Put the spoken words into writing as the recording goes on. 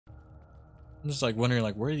I'm just like wondering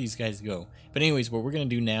like where do these guys go? But anyways, what we're gonna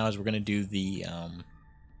do now is we're gonna do the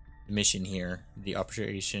mission here, the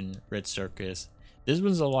Operation Red Circus. This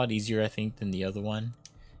one's a lot easier, I think, than the other one.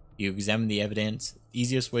 You examine the evidence.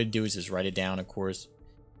 Easiest way to do is just write it down, of course.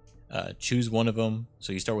 Choose one of them.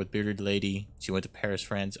 So you start with Bearded Lady. She went to Paris,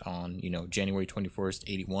 France on, January 21st,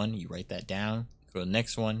 81. You write that down. Go to the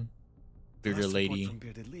next one. Bearded Lady.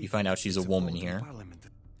 You find out she's a woman here.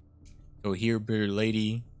 Go here, Bearded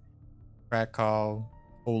Lady. Krakow,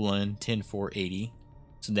 Poland, 10-4-80.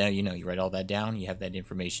 So now you write all that down. You have that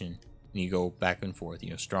information. And you go back and forth.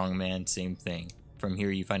 Strongman, same thing. From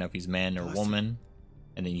here, you find out if he's man or woman.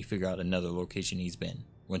 And then you figure out another location he's been.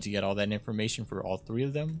 Once you get all that information for all three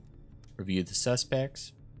of them, review the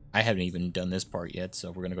suspects. I haven't even done this part yet, so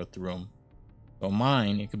we're going to go through them. So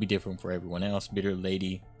mine, it could be different for everyone else. Bitter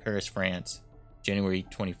Lady, Paris, France, January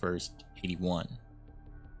 21st, 81.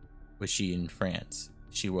 Was she in France?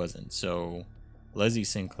 She wasn't. So Leslie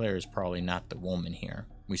Sinclair is probably not the woman here.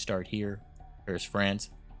 We start here. Paris, France,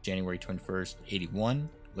 January 21st, 81.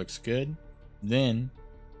 Looks good. Then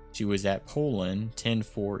she was at Poland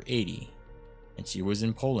 10-4-80. And she was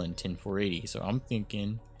in Poland 10-4-80. So I'm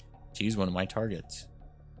thinking she's one of my targets.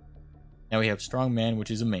 Now we have Strongman,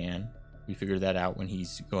 which is a man. We figured that out when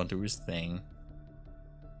he's going through his thing.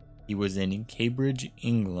 He was in Cambridge,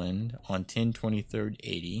 England on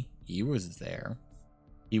 10-23-80. He was there.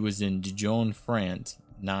 He was in Dijon, France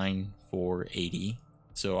 9-4-80.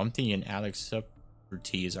 So I'm thinking Alex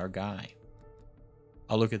Superty is our guy.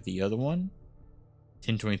 I'll look at the other one.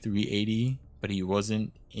 10-23-80, but he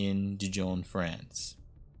wasn't in Dijon, France.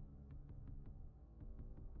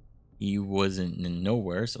 He wasn't in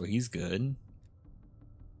nowhere, so he's good.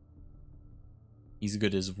 He's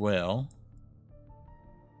good as well.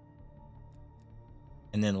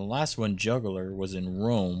 And then the last one, Juggler, was in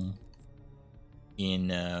Rome in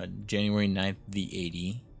January 9th, the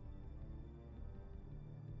 80.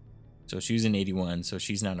 So she was in 81, so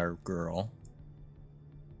she's not our girl.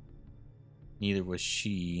 Neither was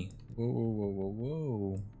she. Whoa, whoa, whoa, whoa,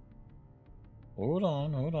 whoa. Hold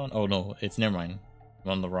on. Oh, no, it's never mind.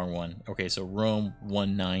 I'm on the wrong one. Okay, so Rome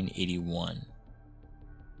 1981.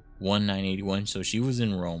 1981, so she was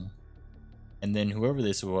in Rome. And then whoever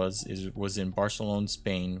this was in Barcelona,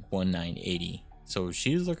 Spain 1980. So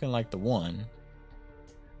she's looking like the one.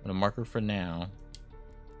 I'm gonna mark her for now.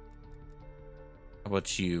 How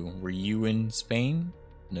about you? Were you in Spain?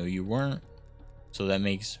 No, you weren't. So that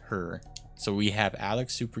makes her. So we have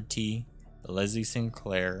Alex Superty, Leslie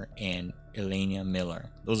Sinclair, and Elena Miller.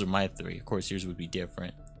 Those are my three. Of course, yours would be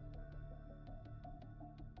different.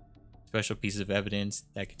 Special piece of evidence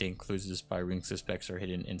that contain clues to the spy ring suspects are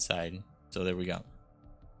hidden inside. So there we go.